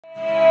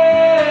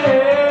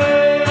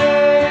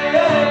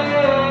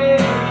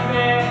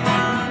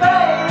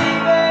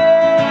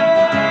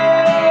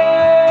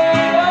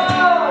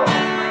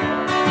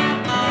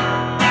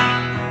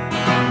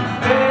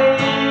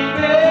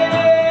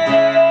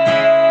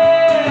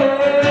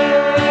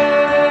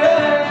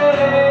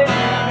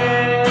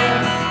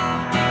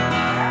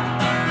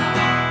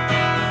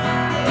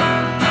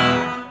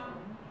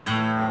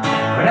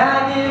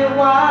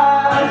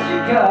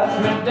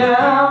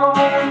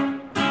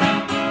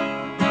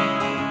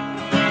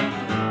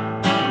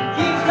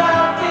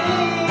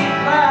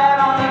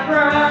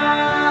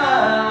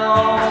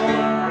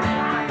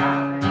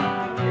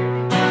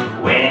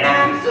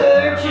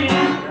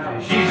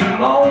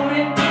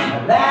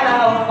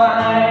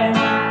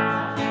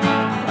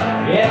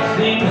It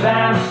seems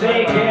I'm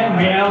sick in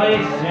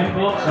merely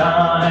simple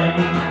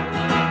time.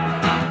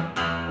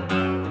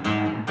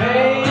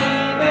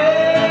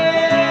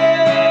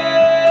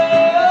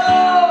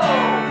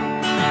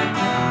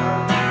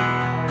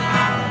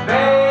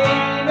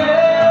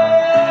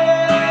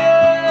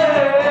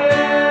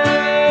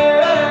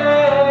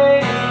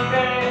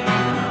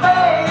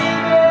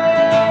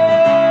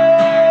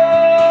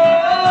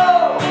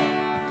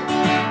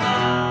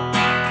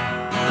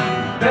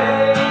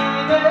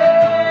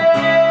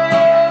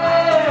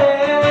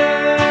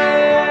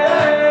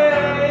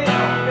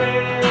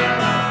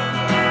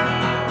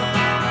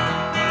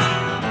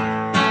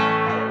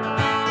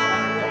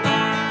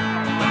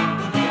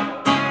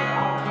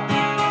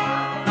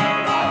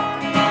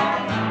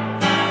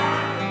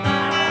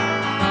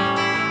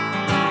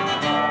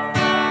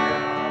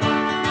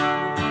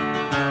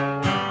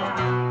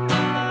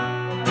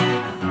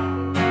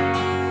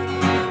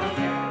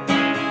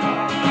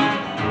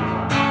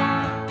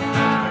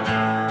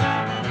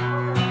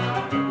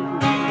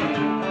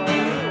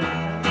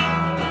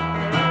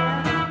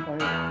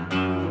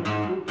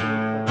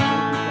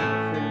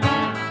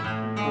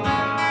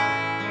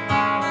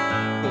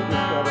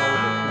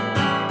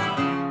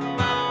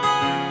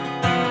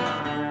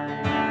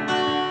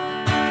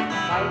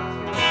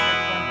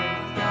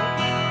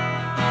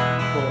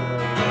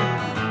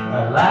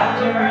 I'd like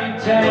to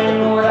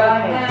retain what I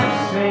have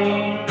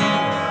seen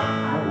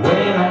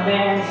when I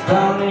danced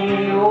on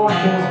the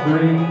ocean's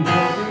breeze.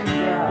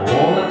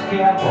 Oh, let's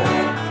careful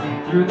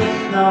through the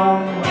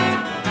snow.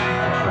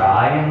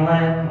 Try and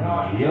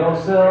let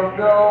yourself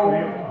go.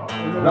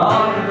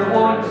 Run to the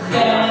woods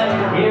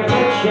and hear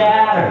the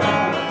chatter.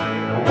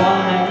 The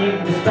one that you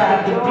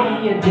described to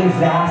be a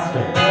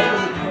disaster.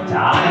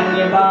 Tying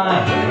you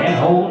bind and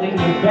holding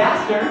you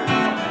faster.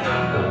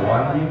 The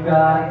one you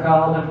gotta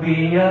call to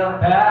be a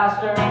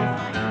pastor.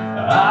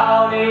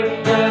 How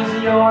deep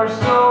does your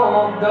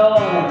soul go?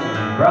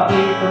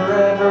 Probably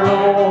forever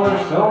or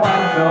so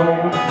I'm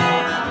told.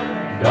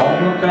 Don't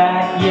look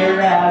back,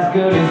 you're as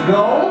good as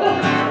gold.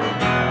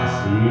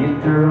 See it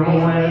through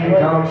when you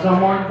become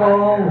someone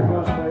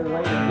bold.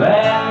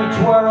 Let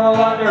me twirl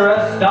under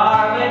a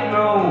starlit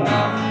moon.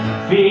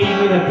 Feed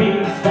me the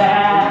peace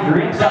that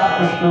drinks off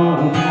the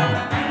spoon.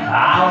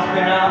 I'll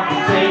spin up the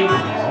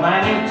tables, my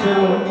new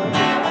tune.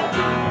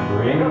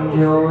 Bring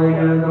joy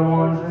to the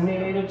ones that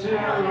need it too.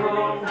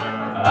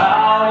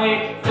 How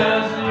deep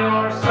does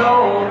your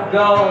soul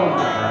go?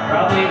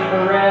 Probably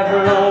forever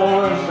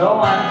or so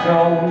I'm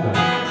told.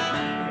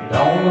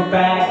 Don't look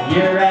back,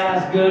 you're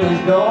as good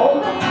as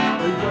gold.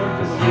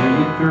 To see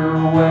it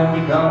through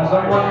and become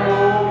someone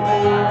new.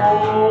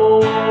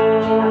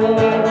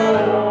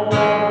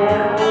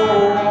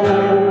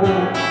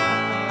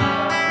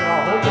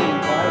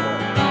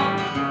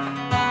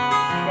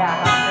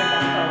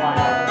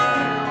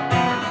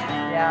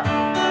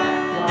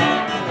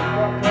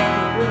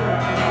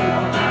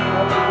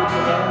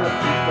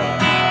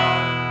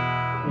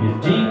 You're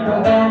deeper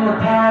than the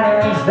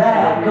patterns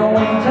that go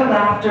into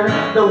laughter.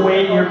 The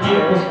way your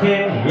pupils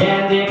pin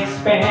and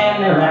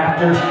expand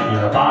thereafter.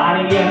 You're a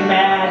body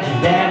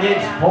imagined and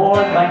it's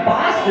poured like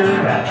plaster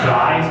that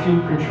tries to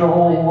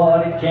control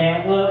what it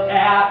can't look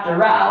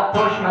after. I'll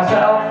push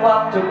myself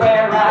up to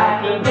where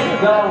I need to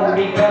go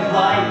because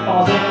life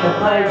falls into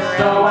place,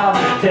 so I'll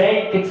just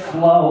take it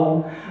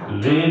slow.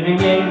 Living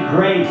in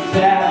grace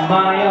at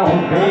my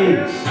own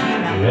pace.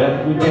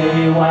 Every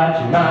day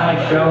watching my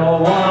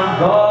show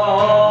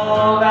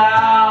unfold.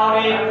 How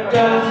deep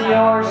does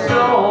your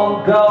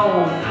soul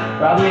go?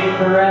 Probably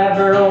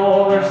forever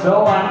or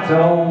so I'm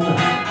told.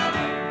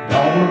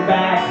 Don't look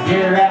back,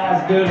 you're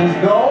as good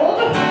as gold.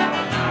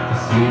 To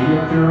see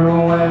it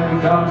through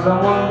and become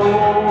someone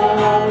bold.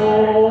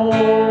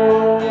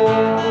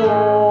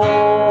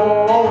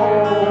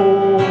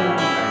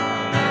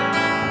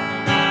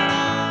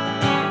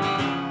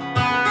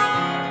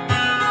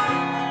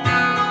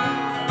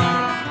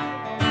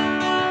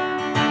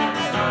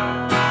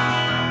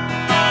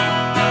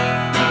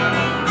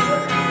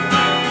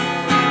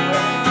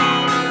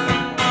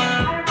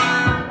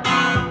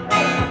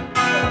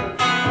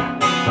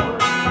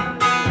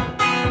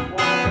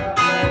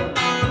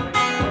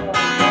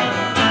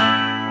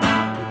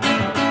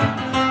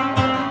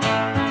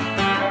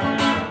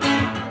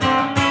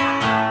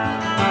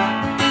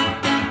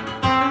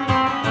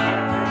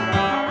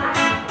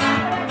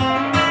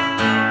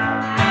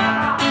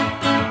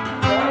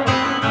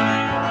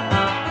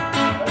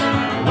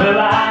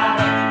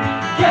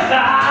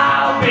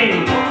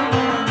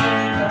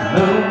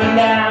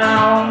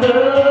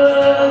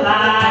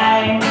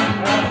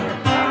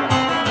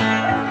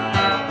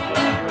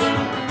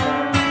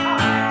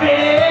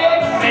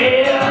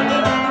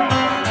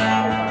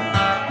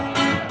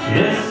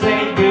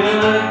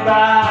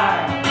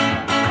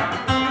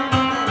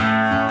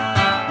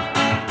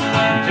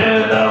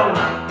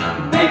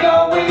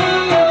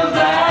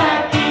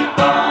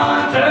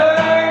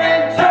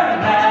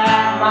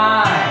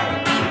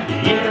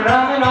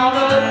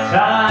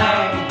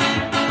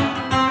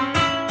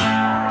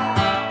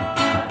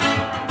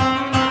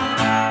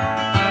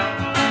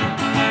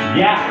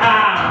 Yeah,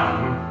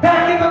 I'm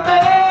packing my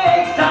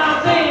bags,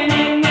 tossing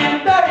in them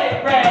dirty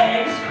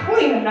rags,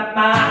 cleaning up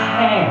my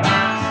hands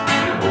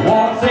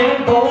once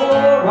and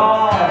for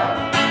all.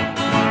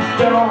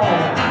 Don't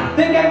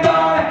think I'm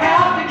gonna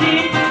have to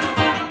keep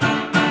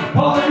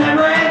pulling them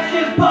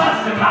wrenches,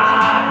 busting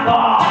my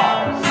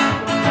balls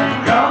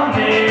come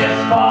this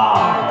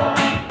fall.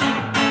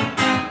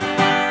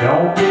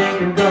 Don't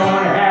think I'm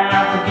gonna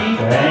have to keep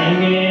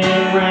hanging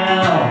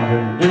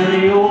around the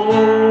dirty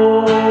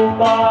old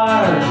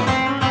bars,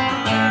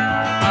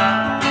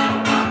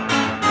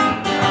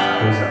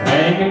 'cause I'm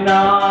hanging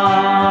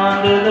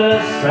on to the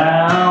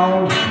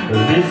sound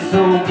of this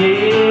old guitar.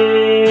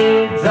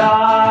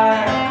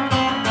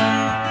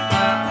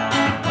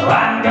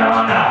 I'm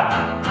gonna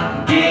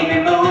keep me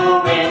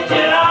moving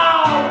till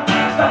I'm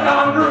stuck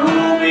on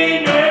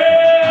grooving.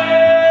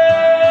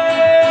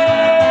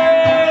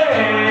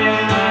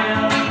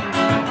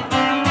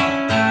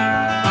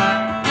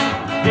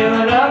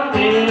 Filling up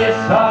this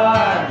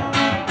heart.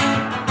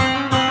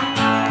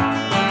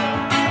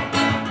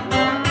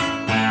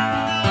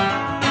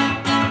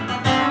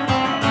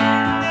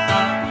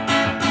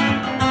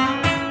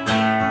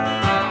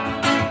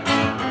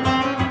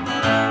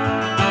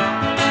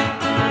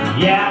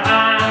 Yeah,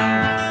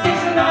 I'm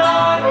fixing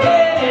on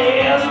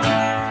heading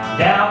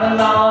down the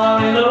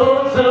long and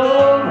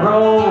lonesome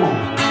road.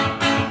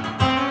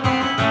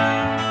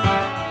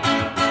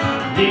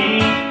 The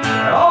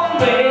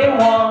only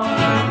one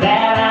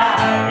that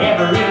I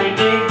ever really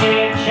did get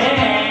a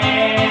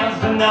chance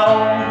to know.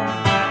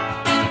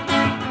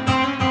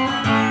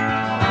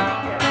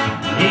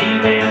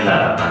 Even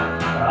the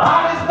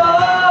honest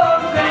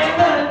bugs and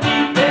the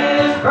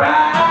deepest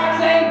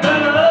cracks ain't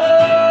gonna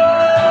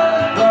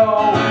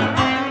throw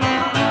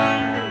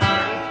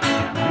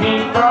me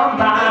from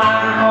my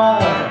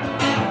home.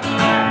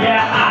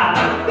 Yeah, I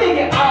think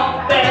it all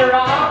better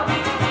off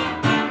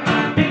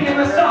picking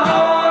the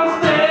songs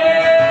there,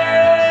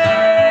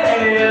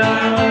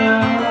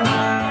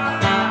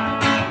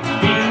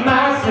 beating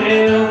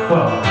myself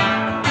up.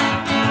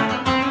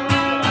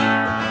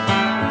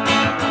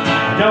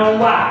 No,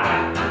 I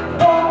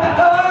won't be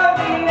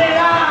hurting and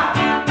I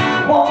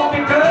won't be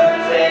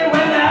cursing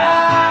when I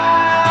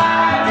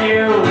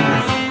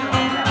use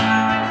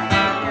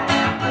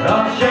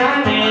I'm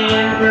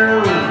shining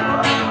through.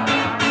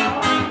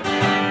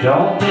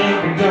 Don't think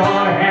you're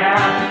gonna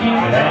have to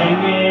keep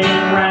hanging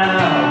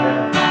around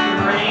the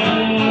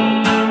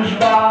range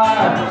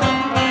bars,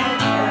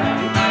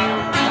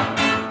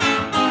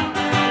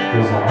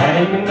 'cause I'm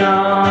hanging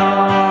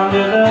on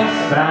to the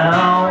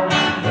sound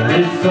of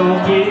this old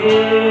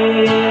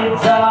guitar.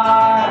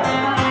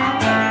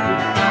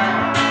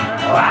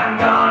 I'm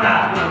gonna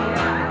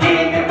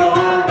keep me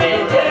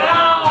moving till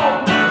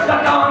I'm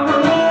stuck on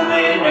grooving.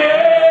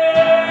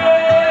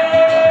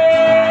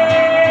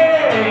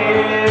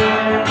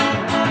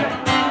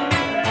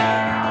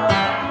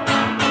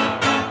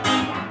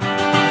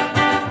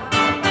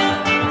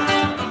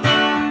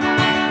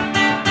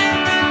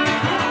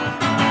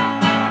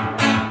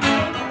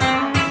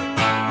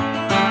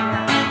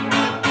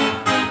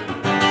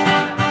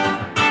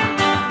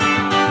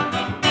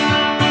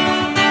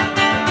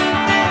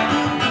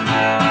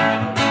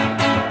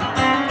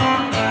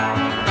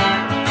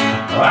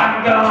 I'm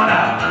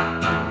gonna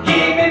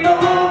keep me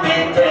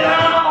moving till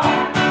I'm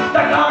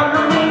stuck on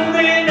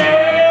grooving.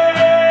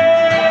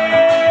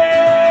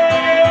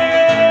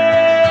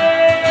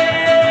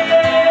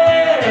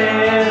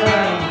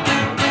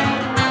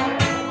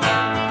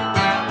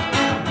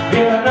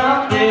 Filling up